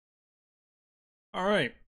All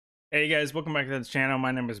right. Hey guys, welcome back to the channel.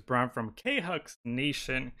 My name is Brian from Khux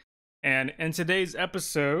Nation. And in today's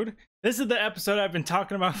episode, this is the episode I've been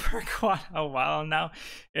talking about for quite a while now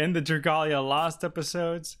in the Dragalia Lost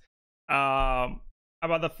episodes. About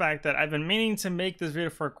the fact that I've been meaning to make this video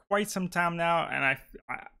for quite some time now, and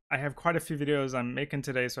I have quite a few videos I'm making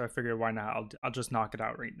today, so I figured why not? I'll just knock it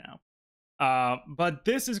out right now. But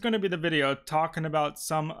this is going to be the video talking about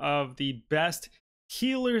some of the best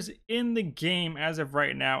healers in the game as of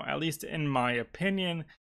right now, at least in my opinion.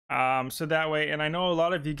 So that way, and I know a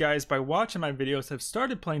lot of you guys by watching my videos have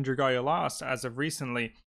started playing Dragalia Lost as of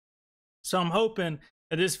recently. So I'm hoping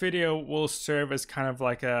that this video will serve as kind of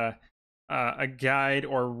like a guide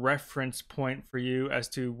or reference point for you as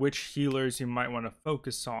to which healers you might want to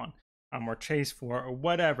focus on or chase for or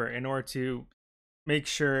whatever in order to make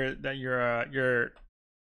sure that your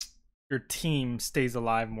team stays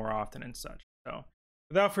alive more often and such. So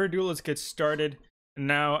without further ado, let's get started.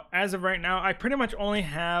 Now, as of right now, I pretty much only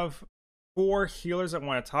have 4 healers I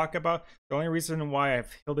want to talk about. The only reason why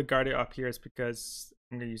I've Hildegarda up here is because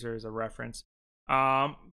I'm going to use her as a reference.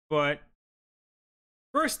 But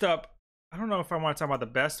first up, I don't know if I want to talk about the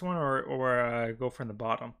best one or go from the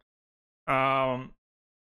bottom. I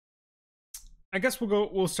guess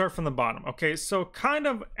we'll start from the bottom. Okay, so kind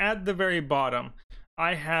of at the very bottom,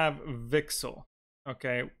 I have Vixel.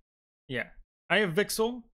 Okay, yeah, I have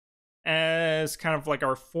Vixel as kind of like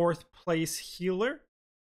our 4th place healer.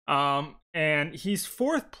 And he's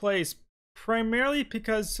 4th place primarily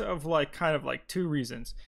because of kind of 2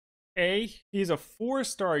 reasons. A, he's a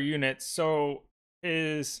 4-star unit, so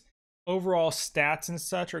his overall stats and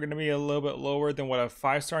such are going to be a little bit lower than what a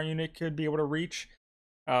 5-star unit could be able to reach.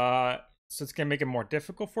 So it's going to make it more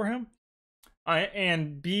difficult for him.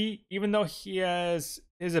 And B, even though his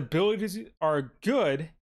abilities are good,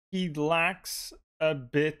 he lacks a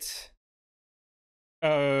bit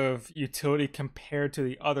of utility compared to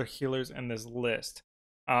the other healers in this list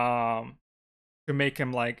to make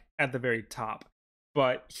him at the very top.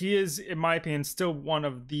 But he is, in my opinion, still one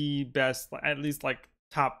of the best, at least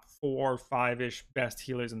top 4 or 5-ish best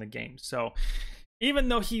healers in the game. So even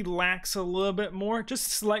though he lacks a little bit more, just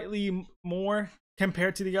slightly more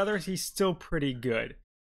compared to the others, he's still pretty good.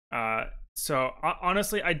 So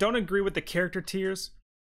honestly, I don't agree with the character tiers.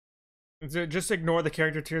 Just ignore the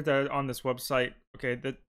character tiers that are on this website. Okay,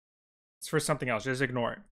 that's for something else. Just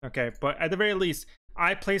ignore it. Okay, but at the very least,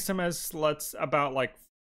 I place him as about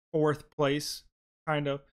 4th place, kind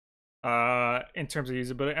of, in terms of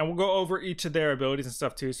usability. And we'll go over each of their abilities and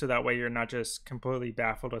stuff too, so that way you're not just completely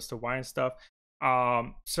baffled as to why and stuff.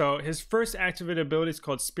 So his first activated ability is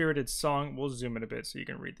called Spirited Song. We'll zoom in a bit so you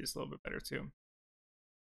can read this a little bit better too.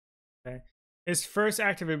 Okay, his first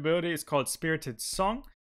activated ability is called Spirited Song.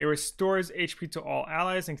 It restores HP to all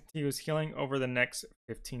allies and continues healing over the next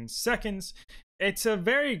 15 seconds. It's a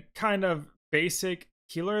very kind of basic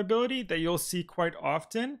healer ability that you'll see quite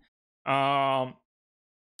often.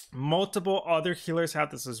 Multiple other healers have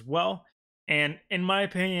this as well. And in my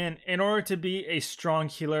opinion, in order to be a strong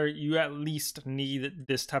healer, you at least need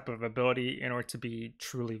this type of ability in order to be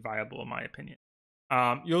truly viable, in my opinion.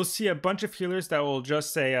 You'll see a bunch of healers that will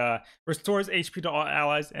just say restores HP to all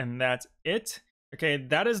allies, and that's it. Okay,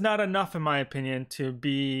 that is not enough, in my opinion, to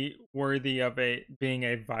be worthy of being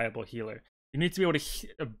a viable healer. You need to be able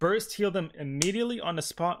to burst heal them immediately on the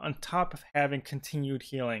spot, on top of having continued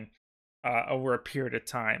healing over a period of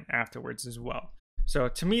time afterwards as well. So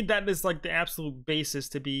to me, that is the absolute basis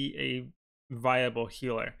to be a viable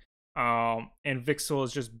healer. And Vixel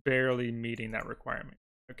is just barely meeting that requirement.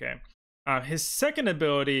 Okay, his second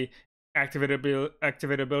ability, activated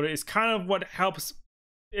ability, is kind of what helps,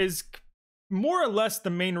 is more or less the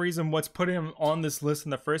main reason what's putting him on this list in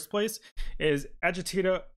the first place. Is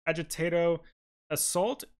Agitato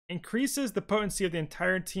Assault. Increases the potency of the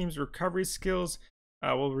entire team's recovery skills.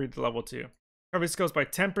 We'll read the level 2. Recovery skills by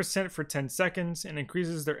 10% for 10 seconds, and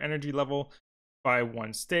increases their energy level by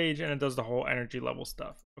 1 stage, and it does the whole energy level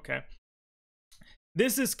stuff. Okay,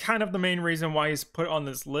 this is kind of the main reason why he's put on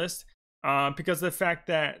this list, because of the fact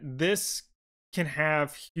that this can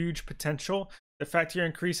have huge potential. The fact you're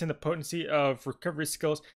increasing the potency of recovery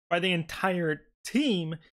skills by the entire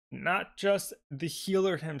team, not just the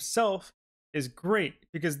healer himself, is great,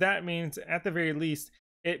 because that means at the very least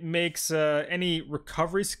it makes any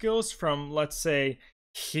recovery skills from, let's say,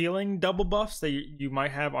 healing double buffs that you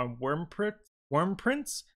might have on worm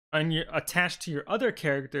prints and attached to your other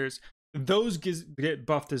characters, those get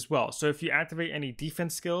buffed as well. So if you activate any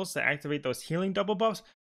defense skills that activate those healing double buffs,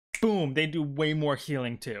 boom, they do way more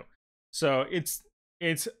healing too. So it's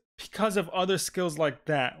because of other skills like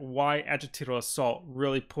that why Agitator Assault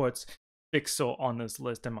really puts Vixel on this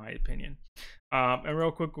list, in my opinion. And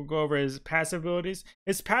real quick, we'll go over his passive abilities.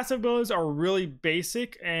 His passive abilities are really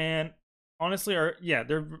basic, and honestly,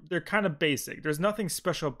 they're kind of basic. There's nothing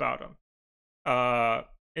special about them.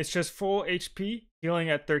 It's just full HP, healing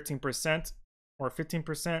at 13% or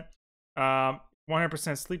 15%,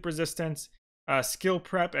 100% sleep resistance, skill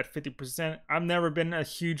prep at 50%. I've never been a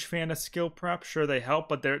huge fan of skill prep. Sure, they help,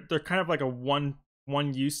 but they're kind of like a one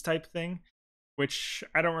use type thing, which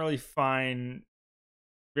I don't really find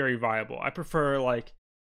very viable. I prefer like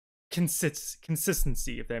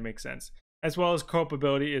consistency, if that makes sense. As well as co-op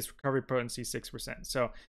ability is recovery potency 6%.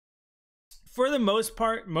 So for the most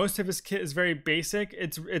part, most of his kit is very basic.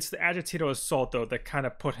 It's the Agitato Assault though that kind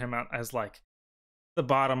of put him out as like the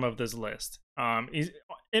bottom of this list. He's,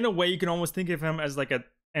 in a way, you can almost think of him as like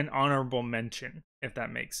an honorable mention, if that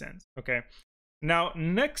makes sense. Okay. Now,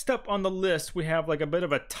 next up on the list, we have like a bit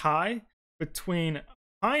of a tie between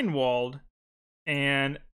Heinwald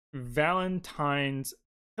and Valentine's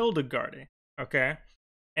Hildegarde. Okay.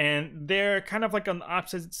 And they're kind of like on the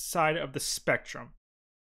opposite side of the spectrum.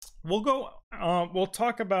 We'll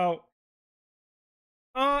talk about,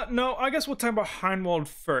 no, I guess we'll talk about Heinwald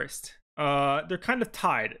first. They're kind of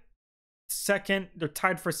tied. They're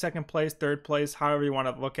tied for second place, third place, however you want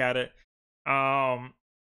to look at it. I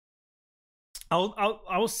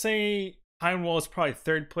will say Heinwald is probably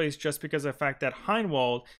third place just because of the fact that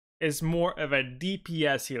Heinwald is more of a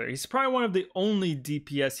DPS healer. He's probably one of the only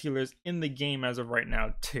DPS healers in the game as of right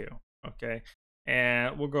now too. Okay,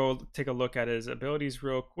 and we'll go take a look at his abilities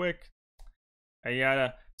real quick.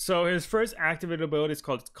 So his first activated ability is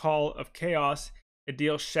called Call of Chaos. It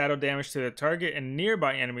deals shadow damage to the target and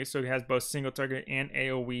nearby enemies, so it has both single target and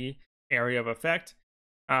AoE area of effect,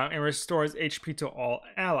 and restores HP to all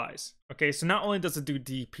allies. Okay, so not only does it do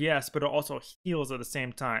DPS, but it also heals at the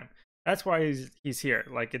same time. That's why he's here.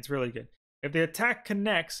 Like, it's really good. If the attack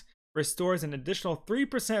connects, restores an additional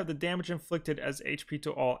 3% of the damage inflicted as HP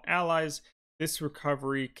to all allies. This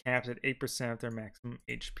recovery caps at 8% of their maximum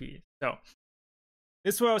HP. So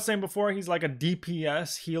this is what I was saying before. He's like a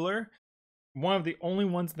DPS healer. One of the only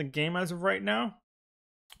ones in the game as of right now,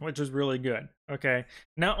 which is really good. Okay,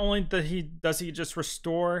 not only does he just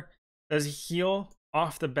restore, does he heal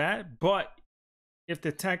off the bat, but if the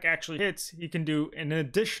attack actually hits, he can do an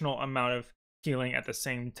additional amount of healing at the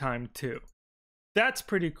same time too. That's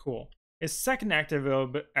pretty cool. His second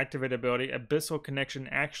activated ability, Abyssal Connection,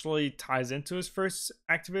 actually ties into his first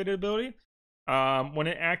activated ability. When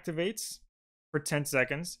it activates for 10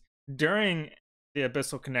 seconds during the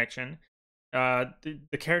Abyssal Connection,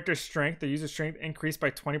 the character's strength, the user strength, increased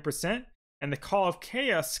by 20%, and the Call of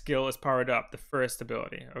Chaos skill is powered up, the first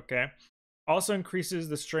ability. Okay, also increases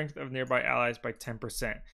the strength of nearby allies by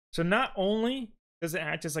 10%. So not only does it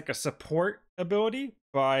act as like a support ability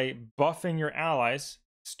by buffing your allies'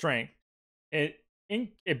 strength,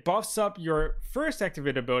 it buffs up your first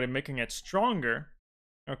activated ability, making it stronger.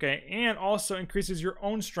 Okay, and also increases your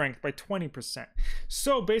own strength by 20%.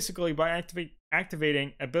 So basically, by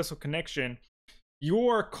activating Abyssal Connection,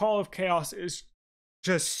 your Call of Chaos is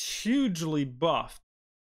just hugely buffed.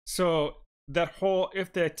 So that whole,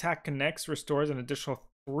 if the attack connects, restores an additional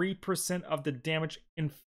 3% of the damage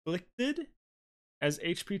inflicted as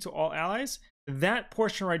HP to all allies. That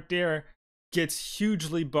portion right there gets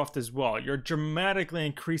hugely buffed as well. You're dramatically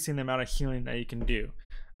increasing the amount of healing that you can do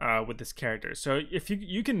with this character. So if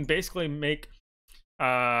you can basically make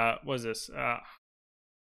what is this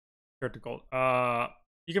character called,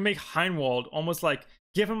 you can make Heinwald almost like,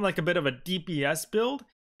 give him like a bit of a DPS build,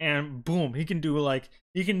 and boom, he can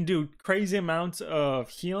do crazy amounts of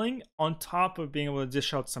healing on top of being able to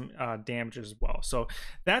dish out some damage as well. So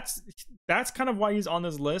that's kind of why he's on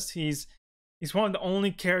this list. He's one of the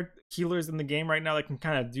only healers in the game right now that can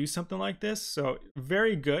kind of do something like this. So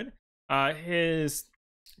very good. His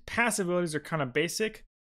passive abilities are kind of basic,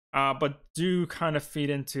 but do kind of feed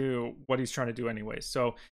into what he's trying to do anyway.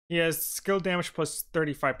 So he has skill damage plus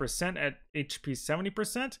 35% at HP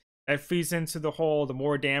 70%. That feeds into the whole, the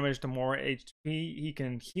more damage, the more HP he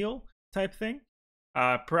can heal type thing.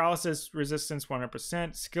 Paralysis resistance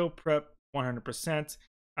 100%, skill prep 100%,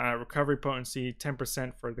 recovery potency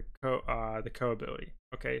 10% for the co ability.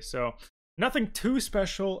 Okay, so nothing too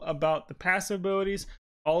special about the passive abilities,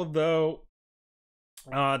 although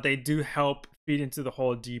they do help feed into the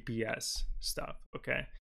whole DPS stuff. Okay,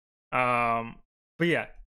 but yeah,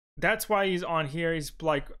 that's why he's on here. He's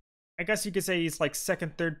like, I guess you could say he's like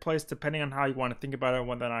second, third place, depending on how you want to think about it,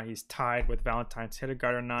 whether or not he's tied with Valentine's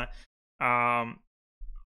Hildegarde or not.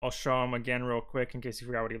 I'll show him again real quick in case you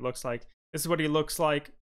forgot what he looks like. This is what he looks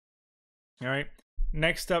like. All right.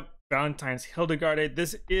 Next up, Valentine's Hildegarde.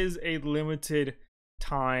 This is a limited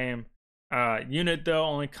time unit though,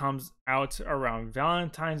 only comes out around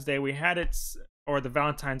Valentine's Day. We had it, or the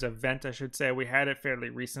Valentine's event I should say, we had it fairly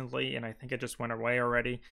recently, and I think it just went away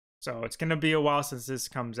already. So it's gonna be a while since this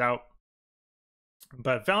comes out.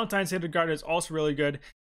 But Valentine's Hildegarde is also really good.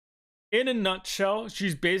 In a nutshell,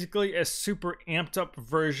 she's basically a super amped up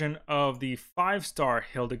version of the 5-star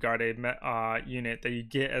Hildegarde unit that you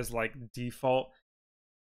get as like default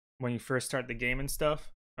when you first start the game and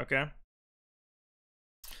stuff. Okay.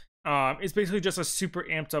 It's basically just a super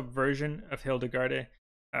amped up version of Hildegarde.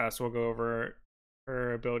 So we'll go over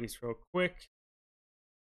her abilities real quick.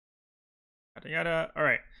 Yada yada. All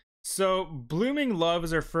right. So Blooming Love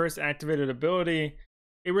is her first activated ability.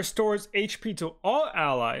 It restores HP to all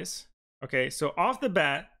allies. Okay, so off the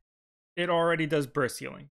bat, it already does burst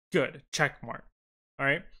healing. Good, check mark. All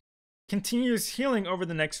right. Continuous healing over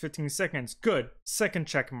the next 15 seconds. Good, second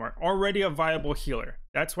check mark. Already a viable healer.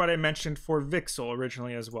 That's what I mentioned for Vixel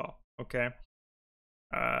originally as well. Okay.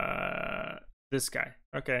 This guy.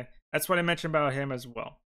 Okay, that's what I mentioned about him as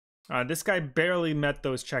well. This guy barely met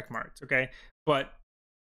those check marks. Okay, but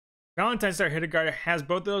Valentine's Star Hildegarde has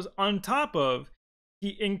both of those on top of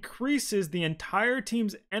he increases the entire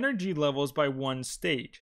team's energy levels by 1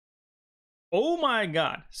 stage. Oh my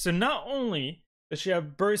god. So not only does she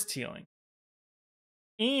have burst healing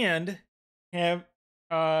and have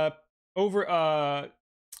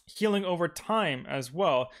healing over time as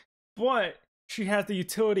well, but she has the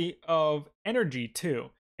utility of energy too.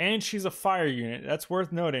 And she's a fire unit. That's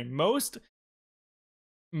worth noting. Most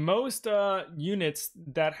units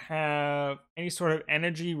that have any sort of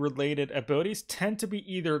energy related abilities tend to be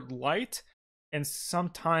either light and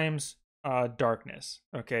sometimes darkness,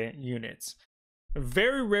 okay, units.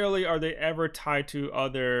 Very rarely are they ever tied to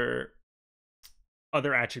other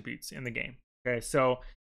attributes in the game. Okay, so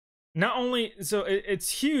not only it's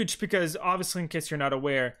huge because obviously, in case you're not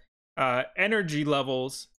aware, energy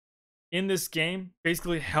levels in this game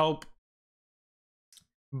basically help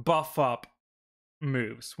buff up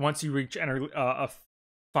moves once you reach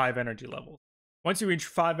 5 energy levels. Once you reach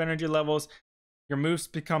 5 energy levels, your moves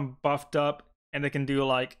become buffed up and they can do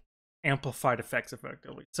like amplified effects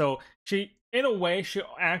effectively. So she, in a way, she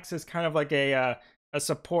acts as kind of like a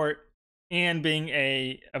support and being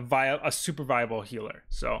a super viable healer.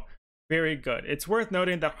 So very good. It's worth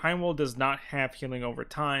noting that Heimwall does not have healing over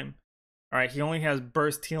time. All right, he only has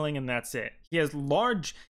burst healing and that's it. He has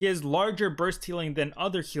larger burst healing than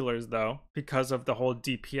other healers though, because of the whole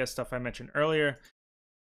DPS stuff I mentioned earlier.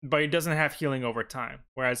 But he doesn't have healing over time,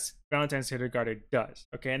 whereas Valentine's Hildegarde does.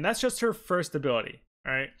 Okay, and that's just her first ability.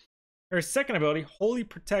 All right, her second ability, Holy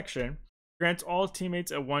Protection, grants all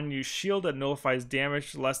teammates a 1-use shield that nullifies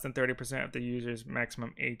damage less than 30% of the user's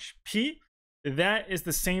maximum HP. That is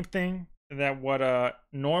the same thing that what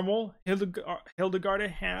normal Hildegarde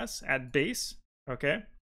has at base. Okay,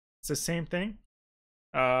 it's the same thing.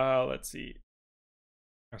 Let's see,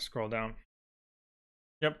 I'll scroll down.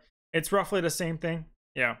 Yep, it's roughly the same thing.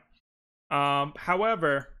 Yeah.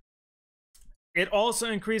 However, it also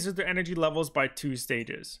increases their energy levels by 2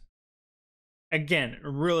 stages. Again,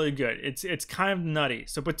 really good. It's kind of nutty.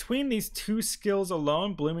 So between these 2 skills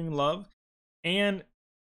alone, Blooming Love and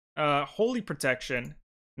Holy Protection,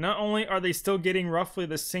 not only are they still getting roughly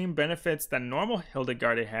the same benefits that normal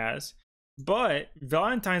Hildegarde has, but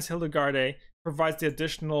Valentine's Hildegarde provides the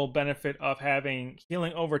additional benefit of having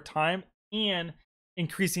healing over time and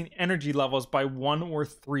increasing energy levels by 1 or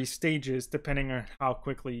 3 stages, depending on how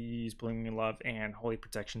quickly you use Blooming Love and Holy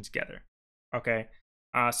Protection together. Okay,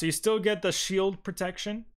 so you still get the shield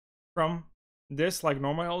protection from this, like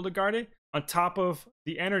normal Hildegarde, on top of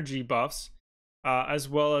the energy buffs, as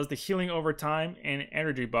well as the healing over time and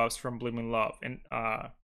energy buffs from Blooming Love, and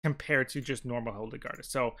compared to just normal Hildegarde.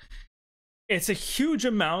 So it's a huge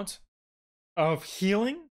amount of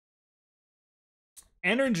healing,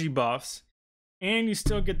 energy buffs, and you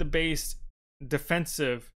still get the base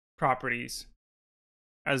defensive properties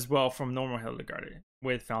as well from normal Hildegarde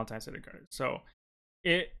with Valentine's Hildegarde. So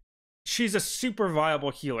she's a super viable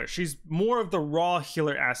healer. She's more of the raw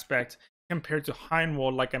healer aspect compared to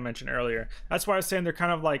Heimwall, like I mentioned earlier. That's why I was saying they're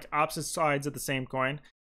kind of like opposite sides of the same coin.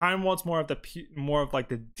 Heimwall's more of like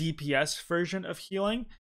the DPS version of healing,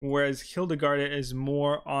 whereas Hildegarde is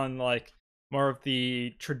more of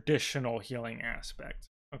the traditional healing aspect.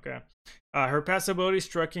 Okay. Her passive ability,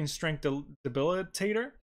 Striking Strength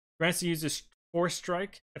Debilitator, grants the user Force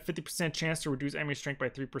Strike, a 50% chance to reduce enemy strength by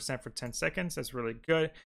 3% for 10 seconds. That's really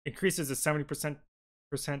good. Increases a 70%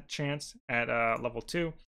 chance at level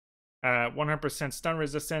 2. 100% stun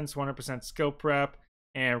resistance, 100% skill prep,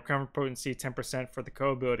 and recover potency 10% for the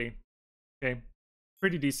co-ability. Okay,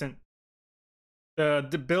 pretty decent. The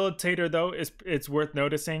debilitator, though, is it's worth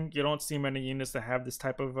noticing. You don't see many units that have this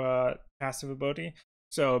type of passive ability.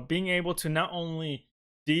 So being able to not only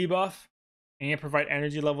debuff and provide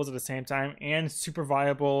energy levels at the same time, and super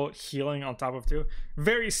viable healing on top of two,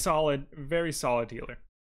 very solid healer.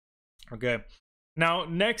 Okay, now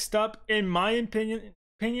next up, in my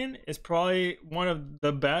opinion, is probably one of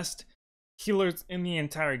the best healers in the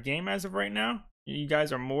entire game as of right now. You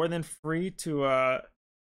guys are more than free to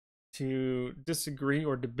disagree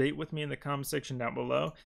or debate with me in the comment section down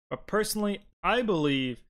below. But personally, I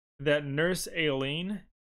believe that Nurse Aileen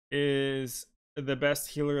is the best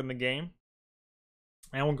healer in the game.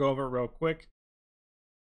 And we'll go over it real quick.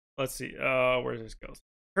 Let's see. Where this goes.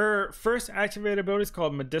 Her first activated ability is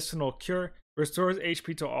called Medicinal Cure. Restores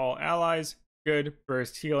HP to all allies. Good.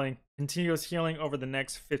 Burst healing. Continuous healing over the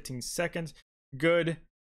next 15 seconds. Good.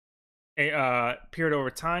 Period over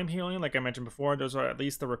time healing, like I mentioned before. Those are at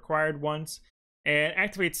least the required ones. And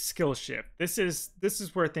activates skill shift. This is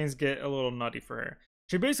where things get a little nutty for her.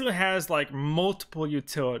 She basically has like multiple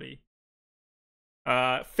utility.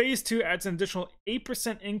 Phase 2 adds an additional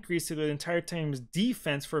 8% increase to the entire team's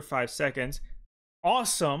defense for 5 seconds.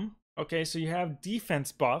 Awesome. Okay, so you have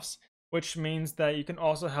defense buffs, which means that you can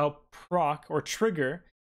also help proc or trigger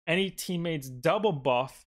any teammates' double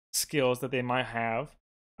buff skills that they might have,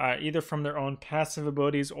 either from their own passive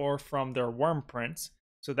abilities or from their worm prints.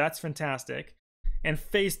 So that's fantastic. And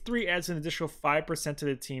phase 3 adds an additional 5% to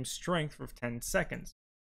the team's strength for 10 seconds.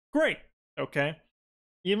 Great. Okay.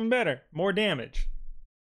 Even better. More damage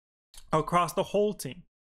across the whole team.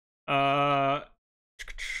 Oh,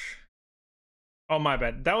 my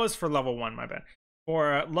bad. That was for level 1, my bad.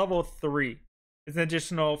 For level 3, it's an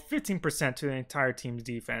additional 15% to the entire team's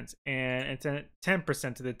defense and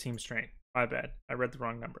 10% to the team's strength. My bad. I read the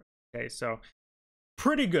wrong number. Okay, so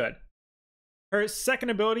pretty good. Her second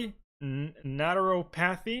ability,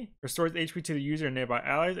 Naturopathy, restores HP to the user and nearby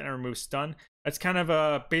allies and removes stun. That's kind of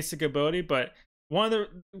a basic ability, but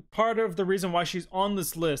part of the reason why she's on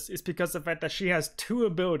this list is because of the fact that she has 2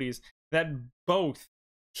 abilities that both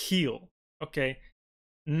heal. Okay,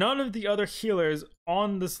 none of the other healers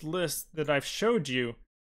on this list that I've showed you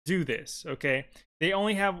do this. Okay, they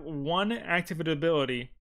only have one activated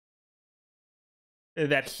ability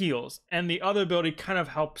that heals, and the other ability kind of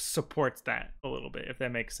helps supports that a little bit, if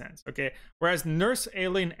that makes sense. Okay, whereas Nurse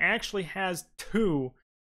Aileen actually has 2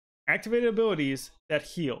 activated abilities that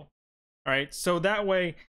heal. All right, so that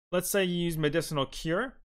way, let's say you use Medicinal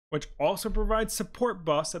Cure, which also provides support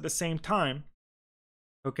buffs at the same time.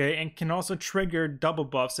 Okay, and can also trigger double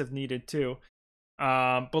buffs if needed too.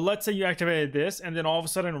 But let's say you activated this, and then all of a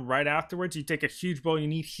sudden, right afterwards, you take a huge blow, you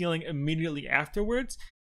need healing immediately afterwards.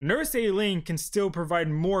 Nurse Aileen can still provide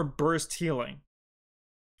more burst healing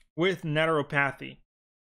with Naturopathy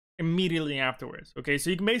immediately afterwards. Okay,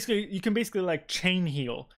 so you can basically like chain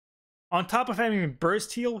heal. On top of having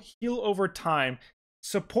burst heal over time,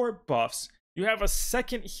 support buffs, you have a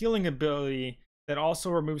second healing ability that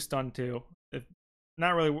also removes stun too.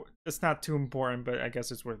 It's not too important, but I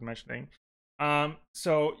guess it's worth mentioning.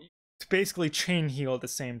 So to basically chain heal at the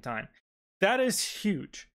same time. That is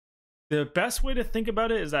huge. The best way to think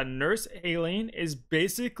about it is that Nurse Aileen is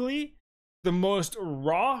basically the most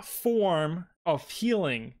raw form of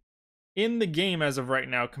healing in the game as of right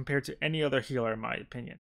now compared to any other healer, in my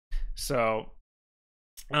opinion. So,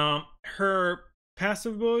 her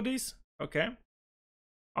passive abilities, okay,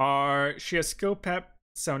 she has skill pep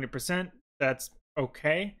 70%. That's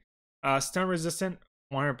okay. Stun resistant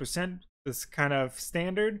 100%. This kind of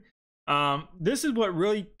standard. This is what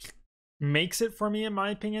really makes it for me, in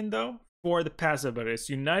my opinion, though, for the passive abilities.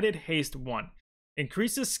 United Haste 1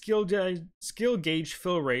 increases skill gauge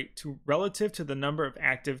fill rate relative to the number of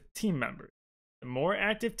active team members. The more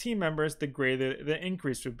active team members, the greater the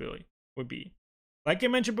increase would be. Like I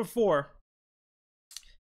mentioned before,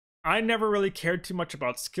 I never really cared too much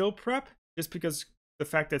about skill prep, just because the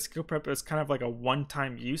fact that skill prep is kind of like a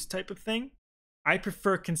one-time use type of thing. I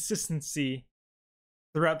prefer consistency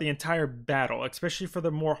throughout the entire battle, especially for the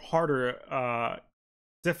more harder,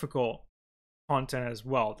 difficult content as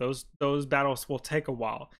well. Those battles will take a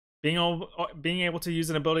while. Being able to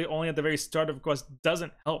use an ability only at the very start of a quest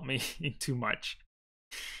doesn't help me too much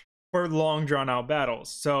for long drawn out battles.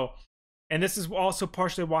 So, and this is also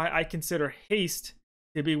partially why I consider haste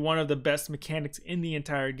to be one of the best mechanics in the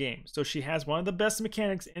entire game. So she has one of the best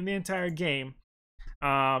mechanics in the entire game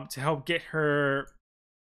to help get her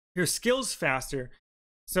skills faster.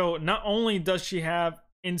 So not only does she have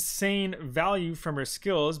insane value from her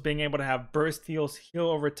skills, being able to have burst heals, heal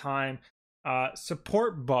over time,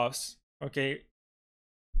 support buffs, okay,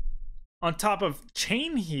 on top of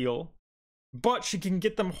chain heal, but she can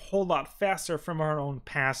get them a whole lot faster from her own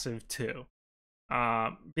passive too.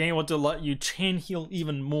 Being able to let you chain heal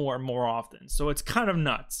even more often. So it's kind of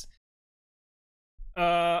nuts.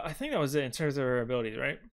 I think that was it in terms of her abilities,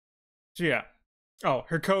 right? So yeah. Oh,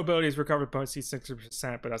 her co-abilities recover potency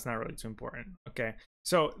 60%, but that's not really too important. Okay.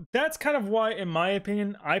 So that's kind of why, in my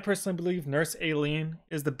opinion, I personally believe Nurse Aileen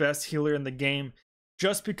is the best healer in the game,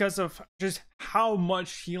 just because of just how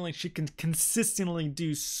much healing she can consistently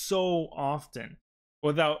do so often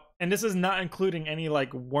without, and this is not including any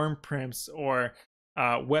like worm primps or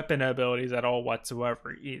weapon abilities at all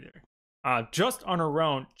whatsoever either. Just on her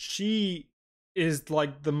own, she is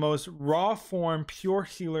like the most raw form pure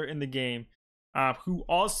healer in the game, who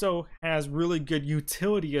also has really good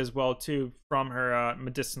utility as well too from her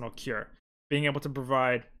medicinal cure, being able to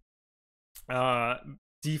provide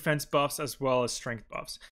defense buffs as well as strength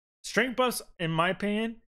buffs. Strength buffs, in my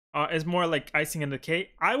opinion, is more like icing in the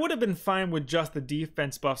cake. I would have been fine with just the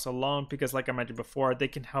defense buffs alone because, like I mentioned before, they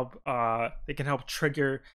can help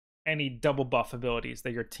trigger any double buff abilities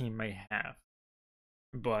that your team may have.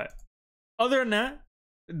 But other than that,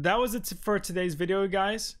 that was it for today's video,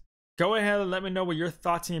 guys. Go ahead and let me know what your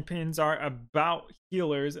thoughts and opinions are about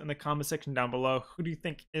healers in the comment section down below. Who do you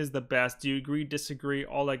think is the best? Do you agree, disagree,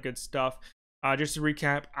 all that good stuff? Just to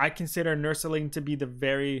recap, I consider Nurse Aileen to be the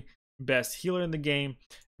very best healer in the game.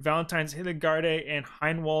 Valentine's, Hildegarde, and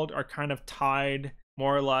Heinwald are kind of tied,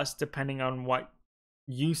 more or less, depending on what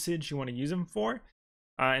usage you want to use them for.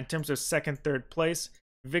 In terms of second, third place,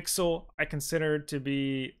 Vixel I consider to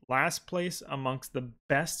be last place amongst the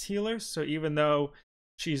best healers. So even though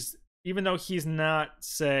he's not,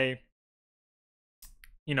 say,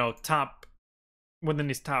 top within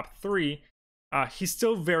his top 3, he's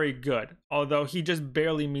still very good, although he just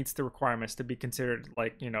barely meets the requirements to be considered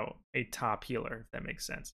like, a top healer, if that makes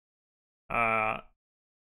sense. But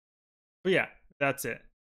yeah, that's it.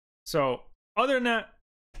 So other than that,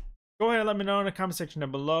 go ahead and let me know in the comment section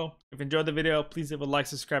down below. If you enjoyed the video, please leave a like,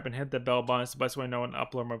 subscribe, and hit the bell button. It's the best way to know when to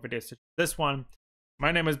upload more videos such as this one.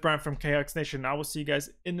 My name is Brian from Khux Nation, and I will see you guys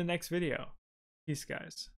in the next video. Peace,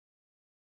 guys.